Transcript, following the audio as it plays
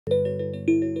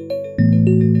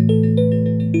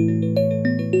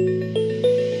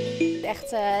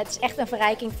het is echt een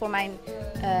verrijking voor mijn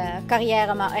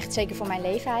carrière, maar echt zeker voor mijn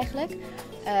leven eigenlijk.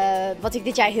 Wat ik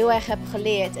dit jaar heel erg heb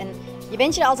geleerd. En je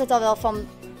bent je er altijd al wel van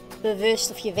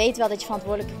bewust, of je weet wel dat je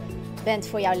verantwoordelijk bent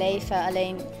voor jouw leven.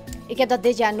 Alleen, ik heb dat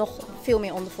dit jaar nog veel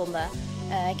meer ondervonden.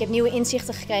 Ik heb nieuwe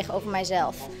inzichten gekregen over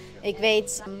mijzelf. Ik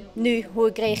weet nu hoe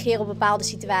ik reageer op bepaalde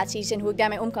situaties en hoe ik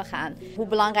daarmee om kan gaan. Hoe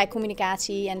belangrijk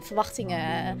communicatie en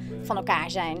verwachtingen van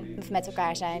elkaar zijn, of met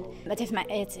elkaar zijn. Het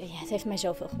heeft mij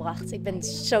zoveel gebracht. Ik ben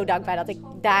zo dankbaar dat ik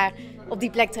daar op die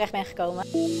plek terecht ben gekomen.